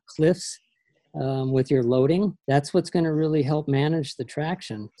not cliffs with your loading, that's what's going to really help manage the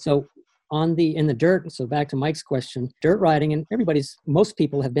traction. So in the dirt, so back to Mike's question, dirt riding, and most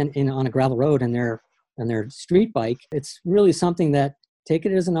people have been on a gravel road and their street bike. It's really something that, take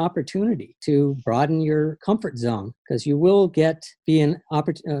it as an opportunity to broaden your comfort zone, because you will be in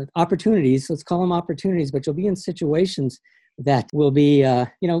opportunities, let's call them opportunities, but you'll be in situations that will be,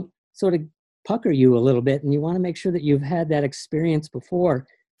 sort of pucker you a little bit. And you want to make sure that you've had that experience before,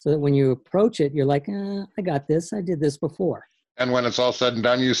 so that when you approach it, you're like, I got this, I did this before. And when it's all said and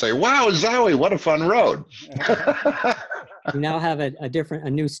done, you say, wow, Zowie, what a fun road. You now have a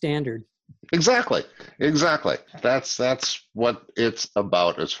new standard. Exactly. That's what it's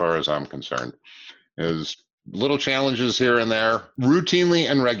about, as far as I'm concerned, is little challenges here and there, routinely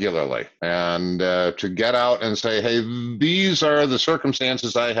and regularly. And to get out and say, hey, these are the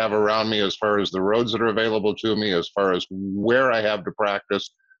circumstances I have around me, as far as the roads that are available to me, as far as where I have to practice,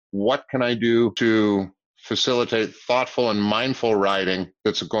 what can I do to facilitate thoughtful and mindful riding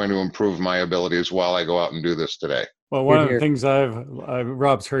that's going to improve my abilities while I go out and do this today. Well, one of the things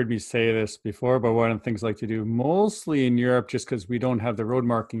Rob's heard me say this before, but one of the things I like to do mostly in Europe, just because we don't have the road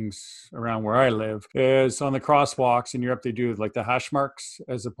markings around where I live, is on the crosswalks in Europe, they do like the hash marks,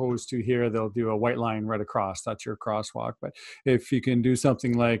 as opposed to here, they'll do a white line right across. That's your crosswalk. But if you can do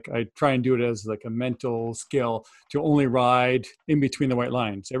something like, I try and do it as like a mental skill to only ride in between the white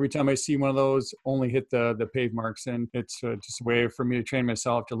lines. Every time I see one of those, only hit the pave marks. And it's just a way for me to train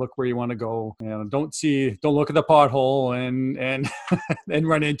myself to look where you want to go. Don't look at the pothole and then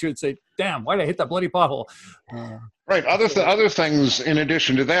run into it and say, damn, why did I hit that bloody pothole? Right. Other things in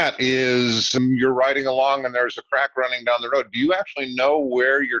addition to that is you're riding along and there's a crack running down the road. Do you actually know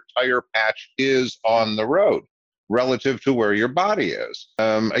where your tire patch is on the road relative to where your body is?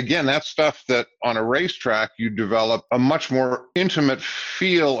 Again, that's stuff that on a racetrack, you develop a much more intimate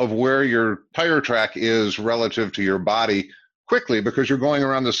feel of where your tire track is relative to your body quickly, because you're going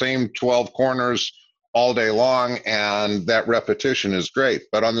around the same 12 corners all day long, and that repetition is great.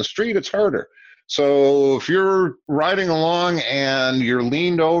 But on the street, it's harder. So if you're riding along and you're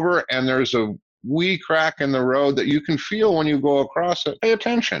leaned over and there's a wee crack in the road that you can feel when you go across it, pay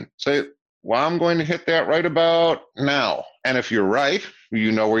attention. Say, well, I'm going to hit that right about now. And if you're right,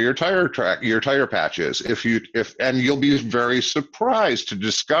 you know where your tire patch is. And you'll be very surprised to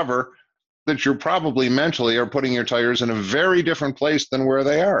discover that you're probably mentally are putting your tires in a very different place than where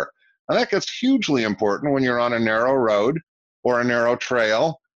they are. And that gets hugely important when you're on a narrow road or a narrow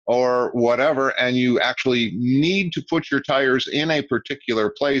trail or whatever, and you actually need to put your tires in a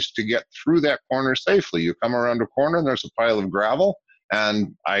particular place to get through that corner safely. You come around a corner and there's a pile of gravel,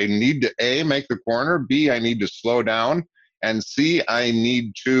 and I need to A, make the corner, B, I need to slow down, and C, I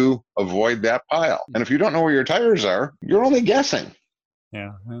need to avoid that pile. And if you don't know where your tires are, you're only guessing.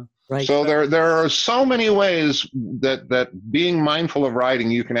 Yeah. Right. So there are so many ways that being mindful of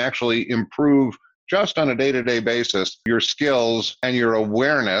riding, you can actually improve just on a day-to-day basis your skills and your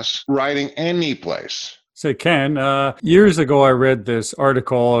awareness riding any place. So Ken, years ago I read this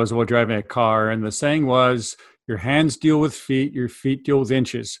article. I was while driving a car, and the saying was, your hands deal with feet, your feet deal with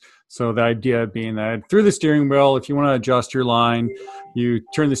inches. So the idea being that through the steering wheel, if you want to adjust your line, you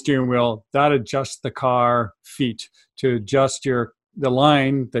turn the steering wheel, that adjusts the car feet. To adjust the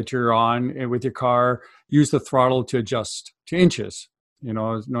line that you're on with your car, use the throttle to adjust to inches. You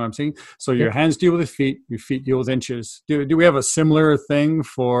know what I'm saying? So your hands deal with feet, your feet deal with inches. Do we have a similar thing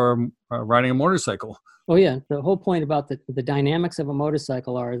for riding a motorcycle? Oh yeah, the whole point about the dynamics of a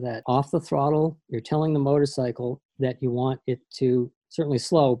motorcycle are that off the throttle, you're telling the motorcycle that you want it to certainly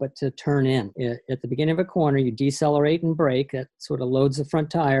slow, but to turn in. At the beginning of a corner, you decelerate and brake. That sort of loads the front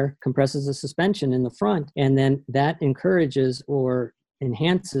tire, compresses the suspension in the front, and then that encourages or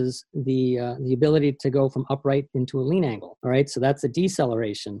enhances the ability to go from upright into a lean angle. All right, so that's a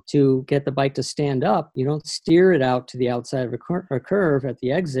deceleration. To get the bike to stand up, you don't steer it out to the outside of a curve at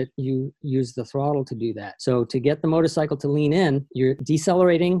the exit. You use the throttle to do that. So to get the motorcycle to lean in, you're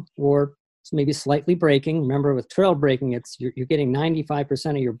decelerating or maybe slightly braking. Remember, with trail braking, you're getting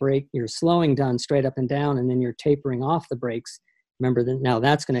 95% of your brake, your slowing done straight up and down, and then you're tapering off the brakes. Remember that now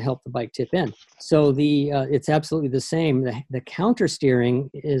that's going to help the bike tip in. So it's absolutely the same. The counter steering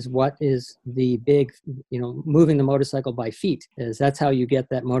is what is the big, moving the motorcycle by feet. That's how you get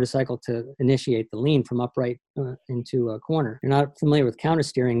that motorcycle to initiate the lean from upright into a corner. If you're not familiar with counter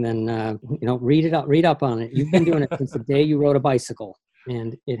steering, then read up on it. You've been doing it since the day you rode a bicycle,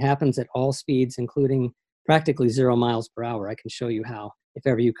 and it happens at all speeds, including practically 0 miles per hour. I can show you how if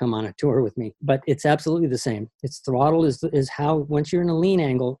ever you come on a tour with me. But it's absolutely the same. It's throttle is how, once you're in a lean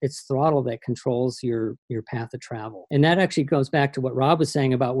angle, it's throttle that controls your path of travel. And that actually goes back to what Rob was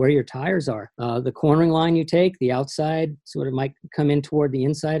saying about where your tires are. The cornering line you take, the outside sort of might come in toward the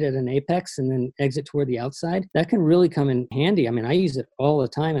inside at an apex and then exit toward the outside. That can really come in handy. I mean, I use it all the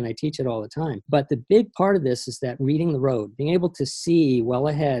time and I teach it all the time. But the big part of this is that reading the road, being able to see well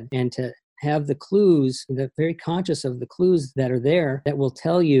ahead and to have the clues, very conscious of the clues that are there that will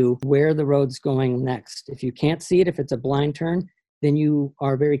tell you where the road's going next. If you can't see it, if it's a blind turn, then you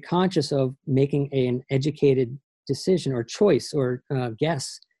are very conscious of making an educated decision or choice or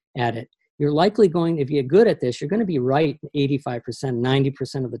guess at it. You're likely going, if you're good at this, you're going to be right 85%,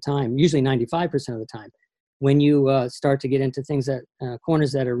 90% of the time, usually 95% of the time. When you start to get into things that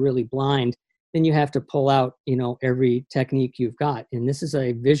corners that are really blind, then you have to pull out, every technique you've got. And this is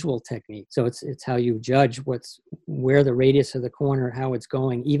a visual technique. So it's how you judge where the radius of the corner, how it's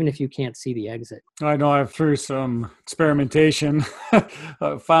going, even if you can't see the exit. I know I've through some experimentation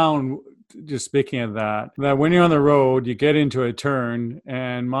found, just speaking of that when you're on the road, you get into a turn,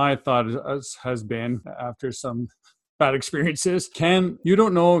 and my thought has been, after some bad experiences, you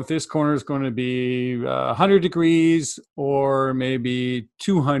don't know if this corner is going to be 100 degrees or maybe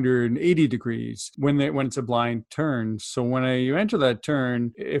 280 degrees when it's a blind turn. So when you enter that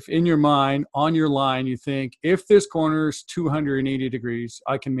turn, if in your mind, on your line, you think, if this corner is 280 degrees,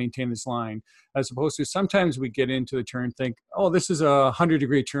 I can maintain this line. As opposed to sometimes we get into the turn, think, oh, this is a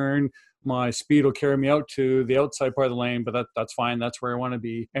 100-degree turn. My speed will carry me out to the outside part of the lane, but that's fine. That's where I want to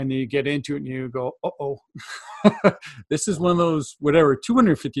be. And then you get into it and you go, uh-oh, this is one of those,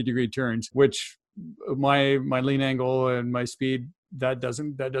 250-degree turns, which my lean angle and my speed, that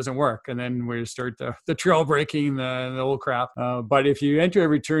doesn't work. And then we start the trail braking, the old crap. But if you enter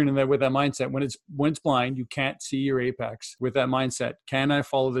every turn and with that mindset, when it's blind, you can't see your apex. With that mindset, can I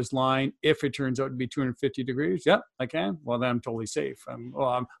follow this line if it turns out to be 250 degrees? Yeah, I can. Well, then I'm totally safe.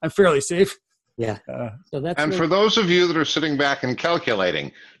 I'm fairly safe. Yeah. And for those of you that are sitting back and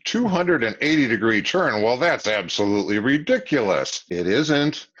calculating, 280-degree turn, well, that's absolutely ridiculous. It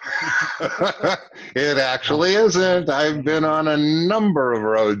isn't. It actually isn't. I've been on a number of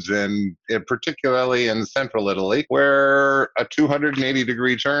roads, particularly in central Italy, where a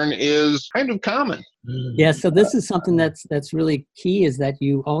 280-degree turn is kind of common. Yeah, so this is something that's really key, is that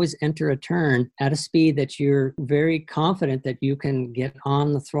you always enter a turn at a speed that you're very confident that you can get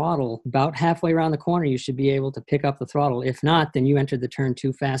on the throttle. About halfway around the corner, you should be able to pick up the throttle. If not, then you enter the turn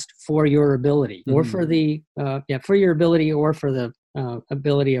too fast for your ability, or for your ability, or for the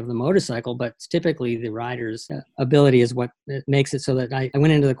ability of the motorcycle, but typically the rider's ability is what makes it so that I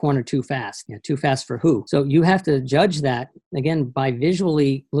went into the corner too fast. Too fast for who? So you have to judge that, again, by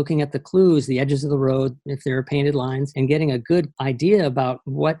visually looking at the clues, the edges of the road, if there are painted lines, and getting a good idea about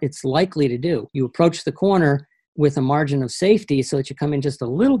what it's likely to do. You approach the corner with a margin of safety so that you come in just a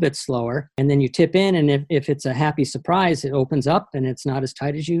little bit slower, and then you tip in, and if it's a happy surprise, it opens up and it's not as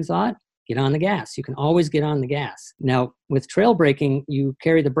tight as you thought, get on the gas. You can always get on the gas. Now, with trail braking, you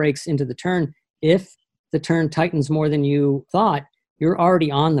carry the brakes into the turn. If the turn tightens more than you thought, you're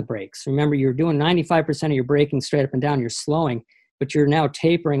already on the brakes. Remember, you're doing 95% of your braking straight up and down. You're slowing, but you're now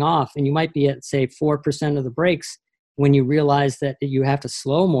tapering off, and you might be at, say, 4% of the brakes when you realize that you have to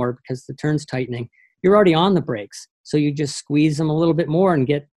slow more because the turn's tightening. You're already on the brakes. So you just squeeze them a little bit more and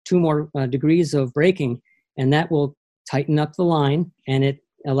get 2 more degrees of braking, and that will tighten up the line, and it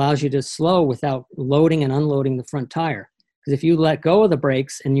allows you to slow without loading and unloading the front tire. Because if you let go of the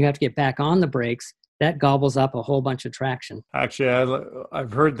brakes and you have to get back on the brakes, that gobbles up a whole bunch of traction. Actually,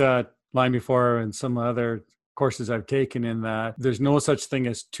 I've heard that line before in some other courses I've taken in that there's no such thing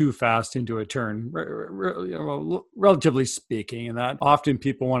as too fast into a turn, relatively speaking. And that often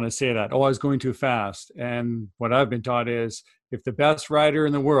people want to say that, oh, I was going too fast. And what I've been taught is if the best rider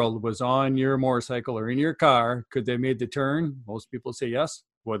in the world was on your motorcycle or in your car, could they have made the turn? Most people say yes.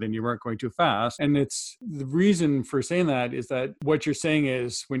 Well, then you weren't going too fast. And it's the reason for saying that is that what you're saying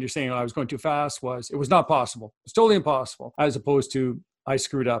is when you're saying, oh, I was going too fast, it was not possible. It's totally impossible, as opposed to I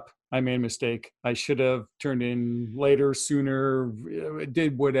screwed up. I made a mistake. I should have turned in later, sooner,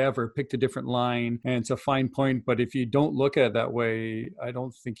 did whatever, picked a different line. And it's a fine point. But if you don't look at it that way, I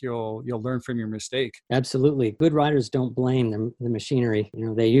don't think you'll learn from your mistake. Absolutely. Good riders don't blame the machinery.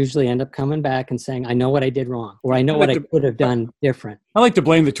 They usually end up coming back and saying, I know what I did wrong, or I know what I could have done different. I like to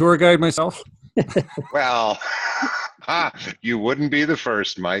blame the tour guide myself. Well, you wouldn't be the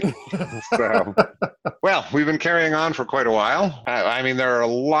first, Mike. So, well, we've been carrying on for quite a while. I mean, there are a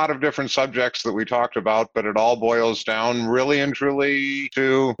lot of different subjects that we talked about, but it all boils down really and truly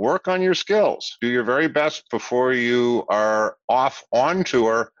to work on your skills. Do your very best before you are off on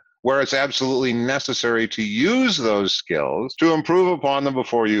tour, where it's absolutely necessary to use those skills to improve upon them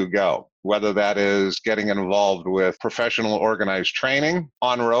before you go. Whether that is getting involved with professional organized training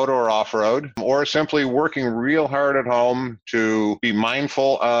on road or off road, or simply working real hard at home to be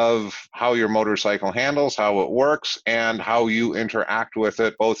mindful of how your motorcycle handles, how it works, and how you interact with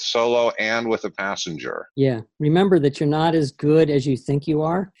it, both solo and with a passenger. Yeah. Remember that you're not as good as you think you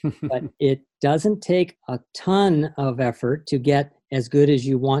are, but it doesn't take a ton of effort to get as good as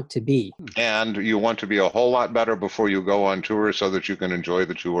you want to be. And you want to be a whole lot better before you go on tour so that you can enjoy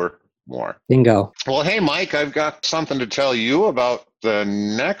the tour more. Bingo. Well, hey, Mike, I've got something to tell you about the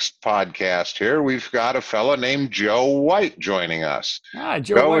next podcast here. We've got a fellow named Joe White joining us.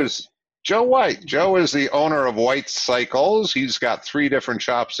 Joe White. Joe is the owner of White Cycles. He's got 3 different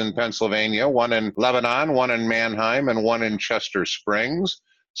shops in Pennsylvania, one in Lebanon, one in Mannheim, and one in Chester Springs,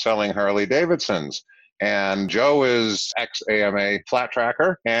 selling Harley Davidsons. And Joe is ex-AMA flat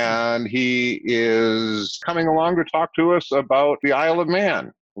tracker, and he is coming along to talk to us about the Isle of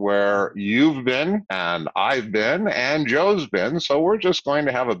Man, where you've been and I've been and Joe's been. So we're just going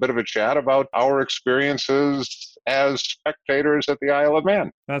to have a bit of a chat about our experiences as spectators at the Isle of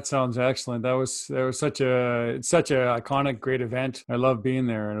Man. That sounds excellent. That was such a iconic, great event. I love being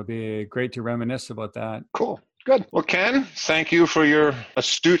there. It'll be great to reminisce about that. Cool. Good. Well, Ken, thank you for your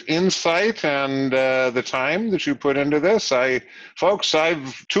astute insight and the time that you put into this. Folks,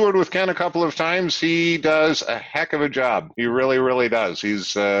 I've toured with Ken a couple of times. He does a heck of a job. He really, really does.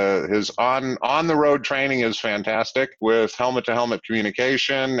 He's his on the road training is fantastic, with helmet to helmet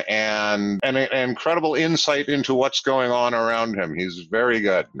communication and an incredible insight into what's going on around him. He's very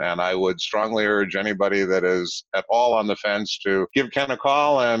good, and I would strongly urge anybody that is at all on the fence to give Ken a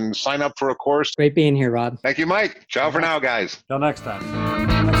call and sign up for a course. Great being here, Rob. Thank you, Mike. Ciao for now, guys. Till next time.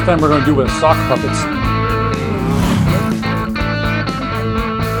 Next time we're going to do with sock puppets.